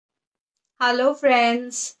Hello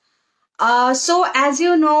friends. So as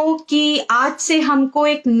you know कि आज से हमको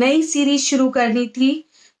एक नई सीरीज शुरू करनी थी,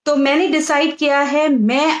 तो मैंने डिसाइड किया है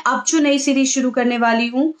मैं अब जो नई सीरीज शुरू करने वाली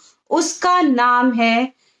हूं उसका नाम है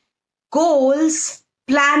goals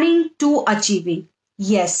planning to achieving.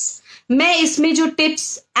 Yes, मैं इसमें जो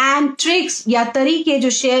टिप्स एंड ट्रिक्स या तरीके जो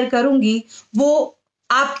शेयर करूंगी वो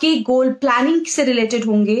आपके गोल प्लानिंग से रिलेटेड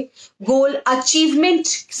होंगे, गोल अचीवमेंट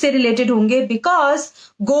से रिलेटेड होंगे, बिकॉज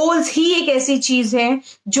गोल्स ही एक ऐसी चीज है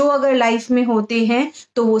जो अगर लाइफ में होते हैं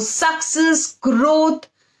तो वो सक्सेस, ग्रोथ,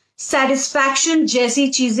 सेटिस्फैक्शन जैसी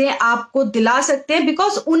चीजें आपको दिला सकते हैं,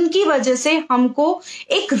 बिकॉज उनकी वजह से हमको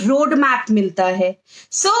एक रोड मैप मिलता है।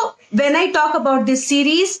 So when I talk about this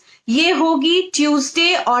series, ये होगी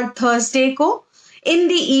ट्यूसडे और थर्सडे को इन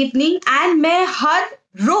द इवनिंग, एंड मैं हर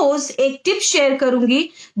रोज एक टिप शेयर करूंगी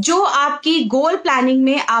जो आपकी गोल प्लानिंग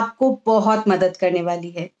में आपको बहुत मदद करने वाली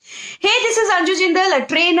है। हे, this is Anju Jindal, a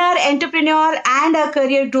trainer, entrepreneur and a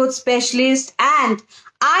career growth specialist, and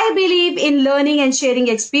I believe in learning and sharing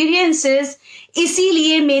experiences.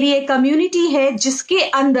 इसीलिए मेरी एक कम्युनिटी है जिसके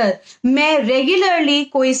अंदर मैं रेगुलरली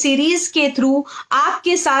कोई सीरीज के थ्रू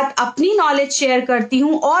आपके साथ अपनी नॉलेज शेयर करती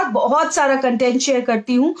हूं और बहुत सारा कंटेंट शेयर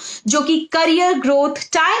करती हूं जो कि career growth,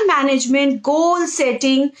 time management, goal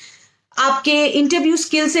setting, आपके इंटरव्यू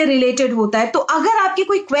स्किल से रिलेटेड होता है। तो अगर आपके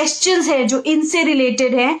कोई क्वेश्चंस है जो इनसे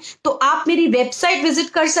रिलेटेड है तो आप मेरी वेबसाइट विजिट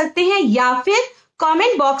कर सकते हैं या फिर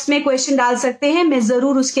कमेंट बॉक्स में क्वेश्चन डाल सकते हैं, मैं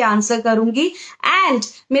जरूर उसके आंसर करूंगी। एंड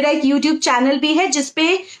मेरा एक यूट्यूब चैनल भी है जिसपे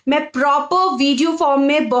मैं प्रॉपर वीडियो फॉर्म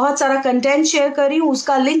में बहुत सारा कंटेंट शेयर कर रही हूं,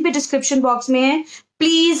 उसका लिंक भी डिस्क्रिप्शन बॉक्स में है।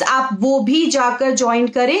 प्लीज आप वो भी जाकर ज्वाइन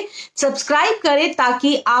करें, सब्सक्राइब करें,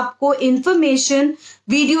 ताकि आपको इंफॉर्मेशन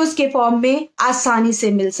वीडियोस के फॉर्म में आसानी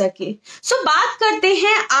से मिल सके। सो बात करते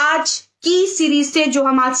हैं आज की सीरीज से जो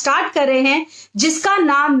हम आज स्टार्ट कर रहे हैं, जिसका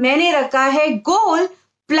नाम मैंने रखा है goal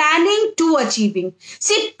planning to achieving.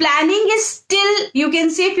 C, planning is still you can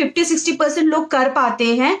say 50-60% लोग कर पाते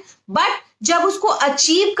हैं, बट जब उसको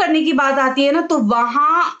अचीव करने की बात आती है ना तो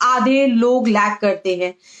वहां आधे लोग लैग करते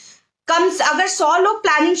हैं। अगर 100 लोग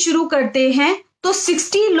प्लानिंग शुरू करते हैं तो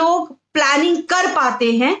 60 लोग प्लानिंग कर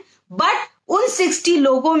पाते हैं, बट उन 60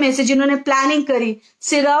 लोगों में से जिन्होंने प्लानिंग करी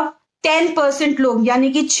सिर्फ 10% लोग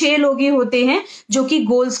यानी कि 6 लोग ही होते हैं जो कि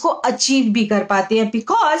गोल्स को अचीव भी कर पाते हैं,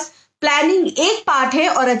 बिकॉज प्लानिंग एक पार्ट है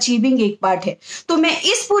और अचीविंग एक पार्ट है। तो मैं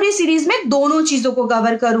इस पूरी सीरीज में दोनों चीजों को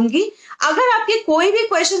कवर करूंगी। अगर आपके कोई भी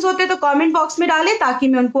क्वेश्चंस होते तो कमेंट बॉक्स में डालें ताकि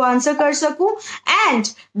मैं उनको आंसर कर सकूं। And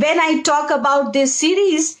when I talk about this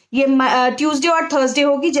series, ये ट्यूसडे और थर्सडे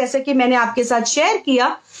होगी जैसे कि मैंने आपके साथ शेयर किया,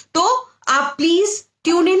 तो आप प्लीज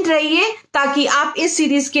ट्यून इन रहिए ताकि आप इस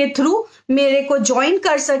सीरीज के थ्रू मेरे को ज्वाइन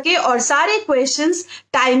कर सके और सारे क्वेश्चंस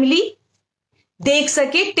टाइमली देख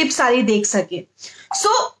सके, टिप सारी देख सके। सो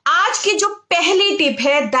आज की जो पहली टिप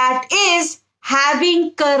है that is having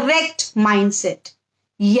correct mindset.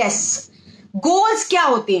 Yes, goals क्या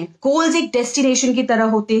होते हैं? गोल्स एक डेस्टिनेशन की तरह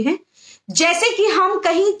होते हैं। जैसे कि हम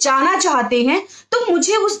कहीं जाना चाहते हैं तो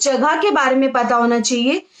मुझे उस जगह के बारे में पता होना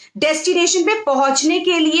चाहिए। डेस्टिनेशन पे पहुंचने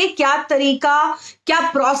के लिए क्या तरीका, क्या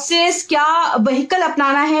प्रोसेस, क्या व्हीकल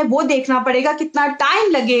अपनाना है वो देखना पड़ेगा, कितना टाइम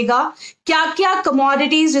लगेगा, क्या क्या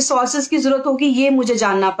कमोडिटीज, रिसोर्सेज की जरूरत होगी, ये मुझे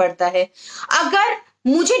जानना पड़ता है। अगर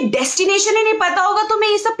मुझे डेस्टिनेशन ही नहीं पता होगा तो मैं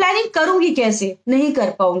ये सब प्लानिंग करूंगी कैसे? नहीं कर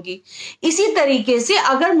पाऊंगी। इसी तरीके से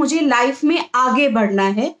अगर मुझे लाइफ में आगे बढ़ना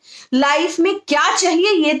है, लाइफ में क्या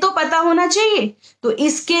चाहिए ये तो पता होना चाहिए, तो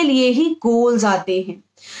इसके लिए ही गोल्स आते हैं।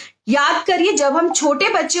 याद करिए, जब हम छोटे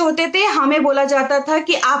बच्चे होते थे हमें बोला जाता था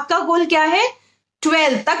कि आपका गोल क्या है?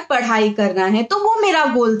 12th तक पढ़ाई करना है, तो वो मेरा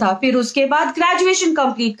गोल था। फिर उसके बाद ग्रेजुएशन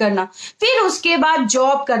कंप्लीट करना, फिर उसके बाद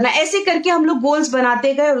जॉब करना, ऐसे करके हम लोग गोल्स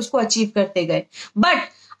बनाते गए और उसको अचीव करते गए। बट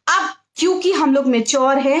अब क्योंकि हम लोग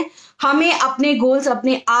मैच्योर हैं, हमें अपने गोल्स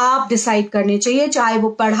अपने आप डिसाइड करने चाहिए, चाहे वो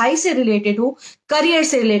पढ़ाई से रिलेटेड हो, करियर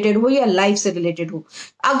से रिलेटेड हो या लाइफ से रिलेटेड हो।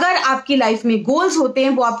 अगर आपकी लाइफ में गोल्स होते हैं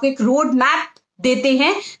वो आपको एक रोड मैप देते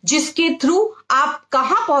हैं जिसके थ्रू आप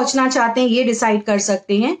कहां पहुंचना चाहते हैं ये डिसाइड कर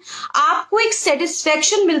सकते हैं। आपको एक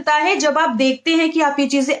सेटिस्फेक्शन मिलता है जब आप देखते हैं कि आप ये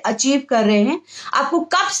चीजें अचीव कर रहे हैं। आपको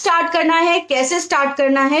कब स्टार्ट करना है, कैसे स्टार्ट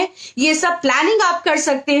करना है, ये सब प्लानिंग आप कर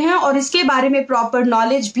सकते हैं और इसके बारे में प्रॉपर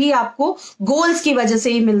नॉलेज भी आपको गोल्स की वजह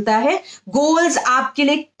से ही मिलता है। गोल्स आपके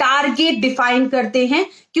लिए टारगेट डिफाइन करते हैं,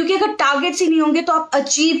 क्योंकि अगर टारगेट्स ही नहीं होंगे तो आप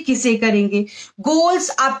अचीव किसे करेंगे। गोल्स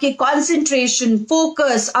आपके कंसंट्रेशन,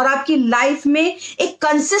 फोकस और आपकी लाइफ में एक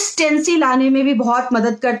कंसिस्टेंसी लाने में भी बहुत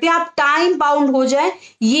मदद करते हैं। आप टाइम बाउंड हो जाए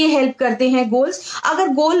ये हेल्प करते हैं गोल्स। अगर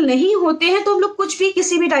गोल नहीं होते हैं तो हम लोग कुछ भी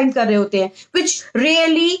किसी भी टाइम कर रहे होते हैं, which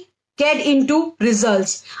really get into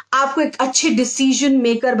results. आपको एक अच्छे डिसीजन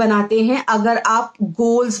मेकर बनाते हैं अगर आप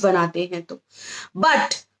गोल्स बनाते हैं तो।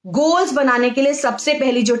 बट गोल्स बनाने के लिए सबसे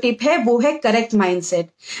पहली जो टिप है वो है करेक्ट माइंडसेट।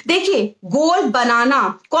 देखिए, गोल बनाना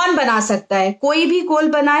कौन बना सकता है, कोई भी गोल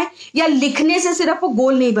बनाए, या लिखने से सिर्फ वो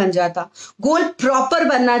गोल नहीं बन जाता। गोल प्रॉपर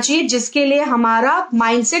बनना चाहिए, जिसके लिए हमारा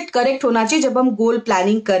माइंडसेट करेक्ट होना चाहिए जब हम गोल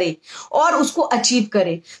प्लानिंग करें और उसको अचीव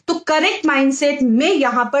करें। तो करेक्ट माइंडसेट में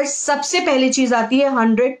यहां पर सबसे पहली चीज आती है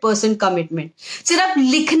 100% कमिटमेंट। सिर्फ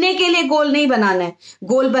लिखने के लिए गोल नहीं बनाना है,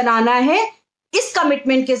 गोल बनाना है इस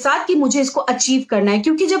कमिटमेंट के साथ कि मुझे इसको अचीव करना है।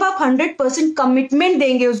 क्योंकि जब आप 100% कमिटमेंट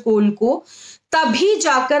देंगे उस गोल को, तभी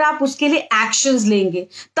जाकर आप उसके लिए एक्शंस लेंगे,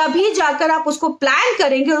 तभी जाकर आप उसको प्लान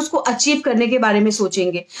करेंगे और उसको अचीव करने के बारे में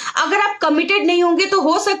सोचेंगे। अगर आप कमिटेड नहीं होंगे तो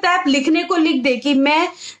हो सकता है आप लिखने को लिख दे कि मैं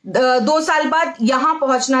 2 साल बाद यहां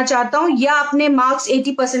पहुंचना चाहता हूं या अपने मार्क्स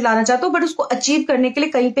 80% लाना चाहता हूं, बट उसको अचीव करने के लिए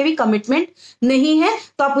कहीं पे भी कमिटमेंट नहीं है,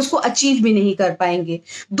 तो आप उसको अचीव भी नहीं कर पाएंगे।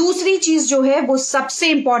 दूसरी चीज जो है वो सबसे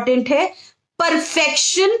इंपॉर्टेंट है,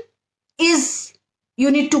 perfection is, you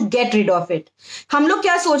need to get rid of it. हम लोग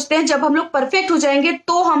क्या सोचते हैं, जब हम लोग परफेक्ट हो जाएंगे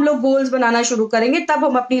तो हम लोग गोल्स बनाना शुरू करेंगे, तब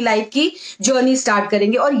हम अपनी लाइफ की जर्नी स्टार्ट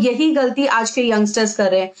करेंगे। और यही गलती आज के यंगस्टर्स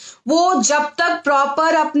कर रहे हैं। वो जब तक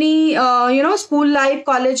प्रॉपर अपनी स्कूल लाइफ,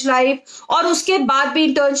 कॉलेज लाइफ और उसके बाद भी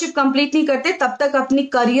इंटर्नशिप कंप्लीट नहीं करते, तब तक अपनी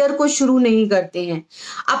करियर को शुरू नहीं करते हैं।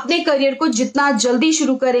 अपने करियर को जितना जल्दी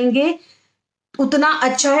शुरू करेंगे उतना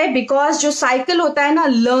अच्छा है, बिकॉज जो साइकिल होता है ना,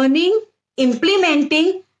 लर्निंग, इम्प्लीमेंटिंग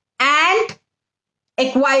एंड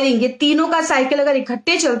एक्वायरिंग, ये तीनों का साइकिल अगर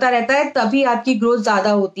इकट्ठे चलता रहता है तभी आपकी ग्रोथ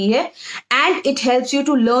ज्यादा होती है and it helps you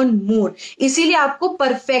to learn more. इसीलिए आपको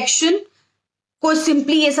परफेक्शन को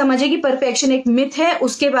सिंपली ये समझे कि परफेक्शन एक मिथ है,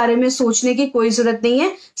 उसके बारे में सोचने की कोई जरूरत नहीं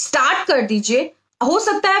है। स्टार्ट कर दीजिए। हो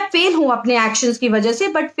सकता है फेल हो अपने एक्शंस की वजह से,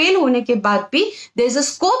 बट फेल होने के बाद भी देयर इज अ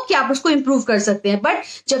स्कोप कि आप उसको इंप्रूव कर सकते हैं। बट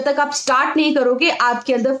जब तक आप स्टार्ट नहीं करोगे,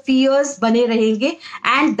 आपके अंदर फियर्स बने रहेंगे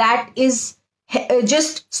and that is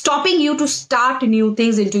just stopping you to start new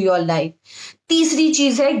things into your life. तीसरी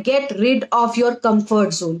चीज है, get rid of your comfort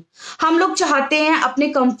zone. हम लोग चाहते हैं अपने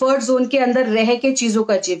कंफर्ट जोन के अंदर रह के चीजों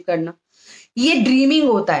को अचीव करना। ये ड्रीमिंग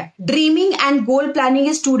होता है। Dreaming and goal planning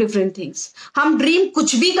is 2 different things. हम ड्रीम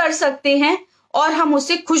कुछ भी कर सकते हैं और हम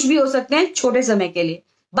उससे खुश भी हो सकते हैं छोटे समय के लिए,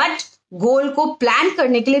 बट गोल को प्लान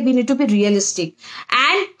करने के लिए we need to be realistic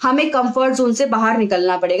and हमें कंफर्ट जोन से बाहर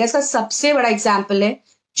निकलना पड़ेगा। इसका सबसे बड़ा एग्जांपल है,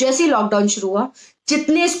 जैसे लॉकडाउन शुरू हुआ,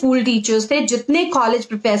 जितने स्कूल टीचर्स थे, जितने कॉलेज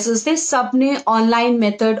प्रोफेसर्स थे, सबने ऑनलाइन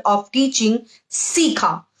मेथड ऑफ टीचिंग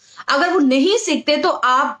सीखा। अगर वो नहीं सीखते तो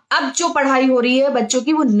आप अब जो पढ़ाई हो रही है बच्चों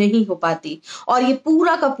की वो नहीं हो पाती और ये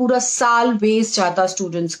पूरा का पूरा साल वेस्ट जाता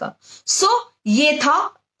स्टूडेंट्स का। सो ये था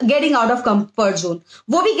getting out of comfort zone.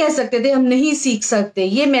 वो भी कह सकते थे हम नहीं सीख सकते,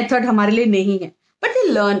 ये मेथड हमारे लिए नहीं है, बट दे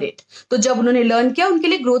लर्न इट। तो जब उन्होंने लर्न किया, उनके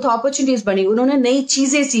लिए ग्रोथ अपॉर्चुनिटीज बनी, उन्होंने नई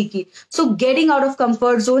चीजें सीखी। So getting out of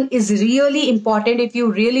comfort zone is really important if you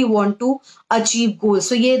really want to achieve goals.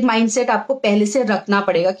 So ये माइंडसेट आपको पहले से रखना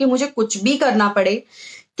पड़ेगा कि मुझे कुछ भी करना पड़े,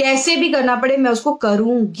 कैसे भी करना पड़े, मैं उसको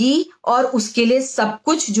करूंगी और उसके लिए सब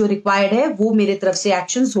कुछ जो रिक्वायर्ड है वो मेरे तरफ से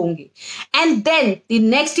एक्शंस होंगे। And then the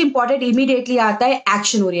next important immediately आता है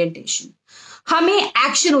एक्शन ओरिएंटेशन। हमें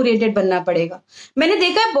एक्शन ओरिएंटेड बनना पड़ेगा। मैंने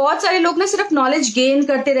देखा है बहुत सारे लोग ना सिर्फ नॉलेज गेन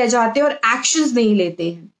करते रह जाते हैं और एक्शंस नहीं लेते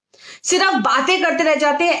हैं, सिर्फ बातें करते रह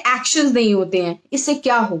जाते हैं, एक्शंस नहीं होते हैं। इससे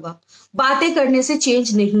क्या होगा? बातें करने से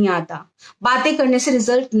चेंज नहीं आता, बातें करने से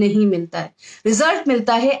रिजल्ट नहीं मिलता है, रिजल्ट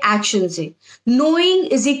मिलता है एक्शन से। Knowing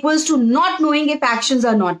is equals to not knowing if actions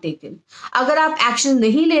are not taken. अगर आप एक्शन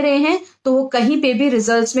नहीं ले रहे हैं तो वो कहीं पे भी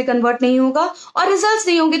रिजल्ट्स में कन्वर्ट नहीं होगा, और रिजल्ट्स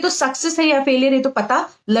नहीं होंगे तो सक्सेस है या फेलियर है तो पता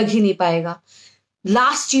लग ही नहीं पाएगा।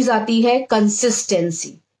 लास्ट चीज आती है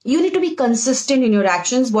consistency. You need to be consistent in your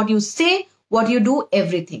actions, what you से, What you do,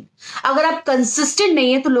 everything। अगर आप कंसिस्टेंट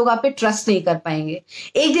नहीं है तो लोग आप पे ट्रस्ट नहीं कर पाएंगे।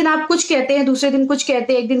 एक दिन आप कुछ कहते हैं, दूसरे दिन कुछ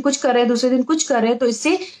कहते हैं, एक दिन कुछ कर रहे हैं, दूसरे दिन कुछ कर रहे हैं, तो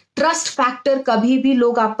इससे ट्रस्ट फैक्टर कभी भी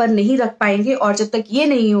लोग आप पर नहीं रख पाएंगे। और जब तक ये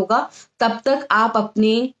नहीं होगा तब तक आप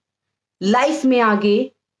अपने लाइफ में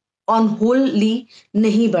आगे ऑन होलली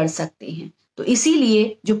नहीं बढ़ सकते हैं। तो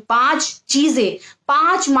इसीलिए जो 5 चीजें,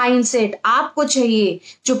 5 माइंडसेट आपको चाहिए,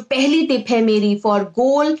 जो पहली टिप है मेरी for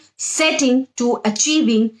goal setting to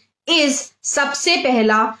achieving is, सबसे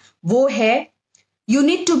पहला वो है you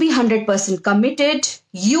need to be 100% committed,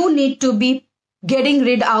 you need to be getting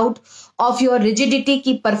rid out of your rigidity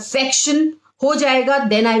की परफेक्शन हो जाएगा,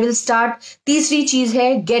 देन आई विल स्टार्ट। तीसरी चीज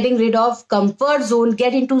है getting rid of comfort zone,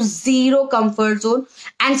 get into 0 comfort zone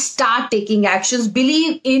and start taking actions.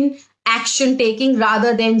 Believe in action taking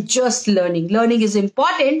rather than just learning. Learning is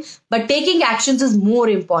important, but taking actions is more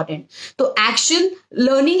important. तो action,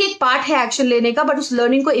 learning एक part है action लेने का, but उस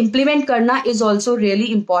learning को implement करना is also really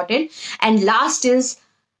important. And last is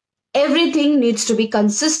Everything needs to be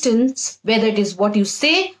consistent, whether it is what you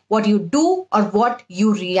say, what you do, or what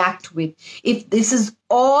you react with. If this is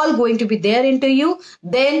all going to be there into you,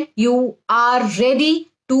 then you are ready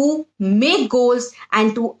to make goals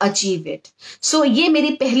and to achieve it. So ये मेरी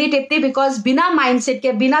पहली tip थी, because बिना mindset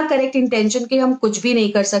के, बिना correct intention के हम कुछ भी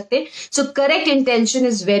नहीं कर सकते. So correct intention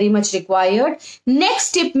is very much required.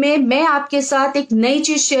 Next tip में मैं आपके साथ एक नई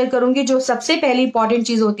चीज शेयर करूंगी, जो सबसे पहली इंपॉर्टेंट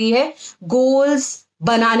चीज होती है गोल्स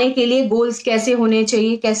बनाने के लिए. गोल्स कैसे होने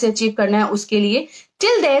चाहिए, कैसे अचीव करना है उसके लिए.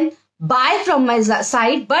 Till then bye from my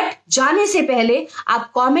side. But जाने से पहले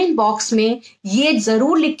आप कमेंट बॉक्स में ये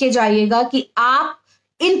जरूर लिख के जाइएगा कि आप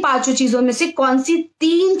इन पांचों चीजों में से कौन सी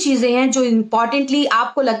 3 चीजें हैं जो इंपॉर्टेंटली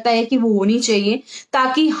आपको लगता है कि वो होनी चाहिए,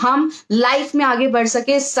 ताकि हम लाइफ में आगे बढ़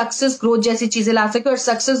सके, सक्सेस ग्रोथ जैसी चीजें ला सके. और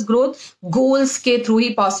सक्सेस ग्रोथ गोल्स के थ्रू ही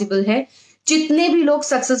पॉसिबल है. जितने भी लोग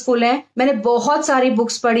सक्सेसफुल हैं, मैंने बहुत सारी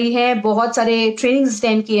बुक्स पढ़ी हैं, बहुत सारे ट्रेनिंग्स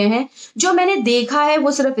अटेंड किए हैं, जो मैंने देखा है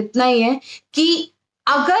वो सिर्फ इतना ही है कि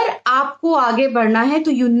अगर आपको आगे बढ़ना है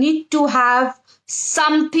तो you need to have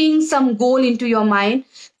something, some goal into your mind,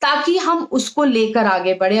 ताकि हम उसको लेकर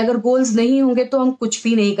आगे बढ़े. अगर गोल्स नहीं होंगे तो हम कुछ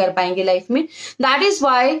भी नहीं कर पाएंगे लाइफ में. That is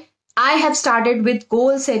why I have started with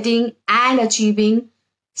goal setting and achieving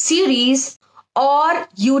series. और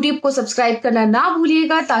YouTube को सब्सक्राइब करना ना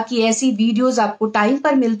भूलिएगा, ताकि ऐसी वीडियोस आपको टाइम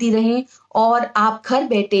पर मिलती रहें और आप घर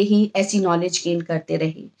बैठे ही ऐसी नॉलेज गेन करते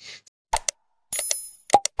रहें.